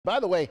By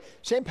the way,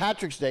 St.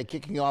 Patrick's Day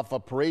kicking off a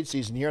parade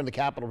season here in the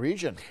Capital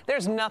Region.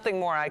 There's nothing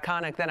more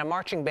iconic than a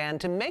marching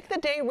band to make the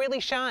day really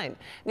shine.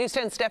 News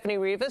 10's Stephanie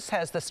Rivas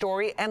has the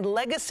story and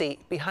legacy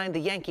behind the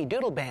Yankee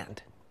Doodle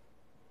Band.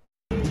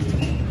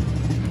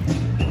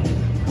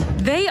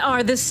 They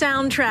are the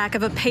soundtrack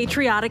of a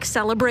patriotic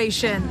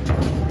celebration.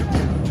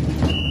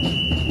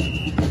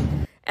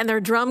 And their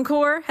drum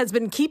corps has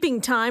been keeping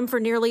time for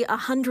nearly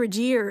 100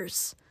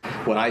 years.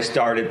 When I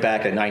started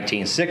back in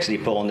 1960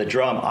 pulling the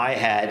drum, I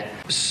had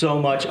so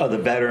much of the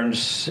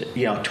veterans,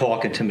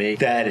 talking to me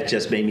that it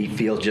just made me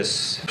feel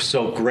just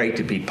so great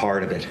to be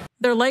part of it.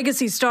 Their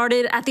legacy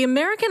started at the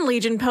American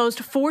Legion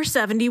Post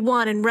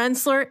 471 in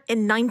Rensselaer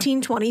in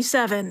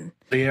 1927.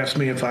 They asked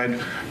me if I'd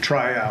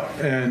try out,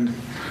 and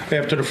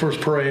after the first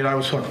parade, I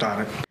was hooked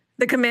on it.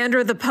 The commander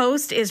of the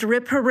post is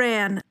Rip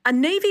Haran, a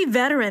Navy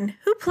veteran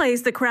who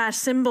plays the crash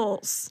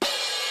cymbals.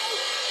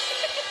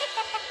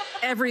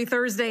 Every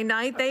Thursday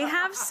night, they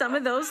have some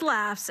of those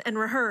laughs and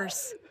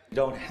rehearse. You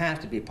don't have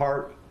to be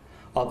part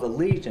of the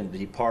Legion to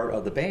be part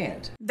of the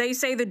band. They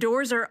say the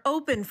doors are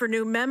open for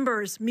new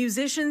members,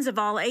 musicians of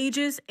all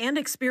ages and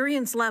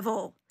experience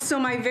level. So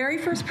my very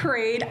first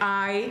parade,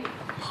 I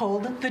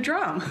hold the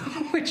drum,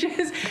 which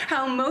is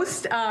how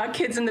most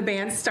kids in the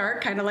band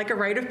start, kind of like a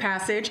rite of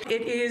passage.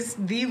 It is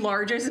the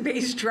largest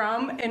bass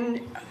drum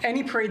in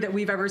any parade that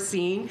we've ever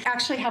seen.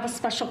 Actually have a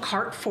special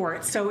cart for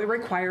it, so it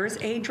requires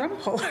a drum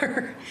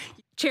puller.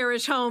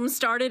 Cherish Holmes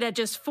started at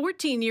just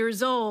 14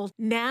 years old.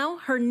 Now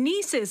her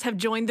nieces have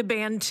joined the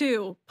band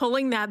too,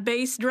 pulling that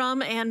bass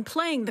drum and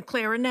playing the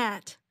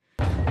clarinet.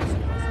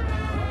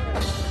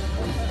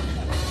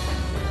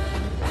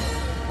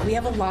 We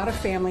have a lot of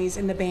families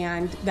in the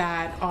band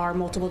that are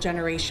multiple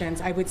generations.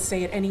 I would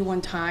say at any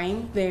one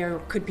time, there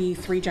could be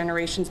 3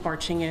 generations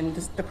marching in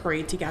the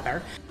parade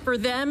together. For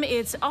them,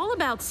 it's all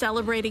about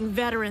celebrating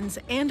veterans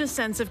and a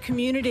sense of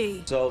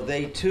community. So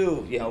they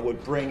too,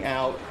 would bring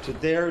out to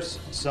their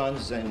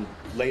sons and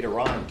later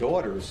on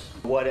daughters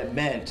what it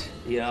meant,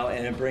 and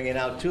then bring it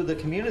out to the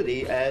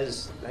community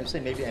as, I'd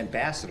say, maybe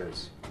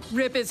ambassadors.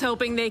 Rip is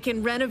hoping they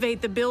can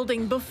renovate the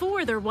building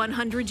before their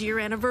 100-year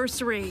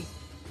anniversary.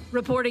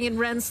 Reporting in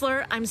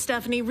Rensselaer, I'm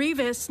Stephanie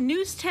Rivas,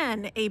 News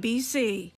 10 ABC.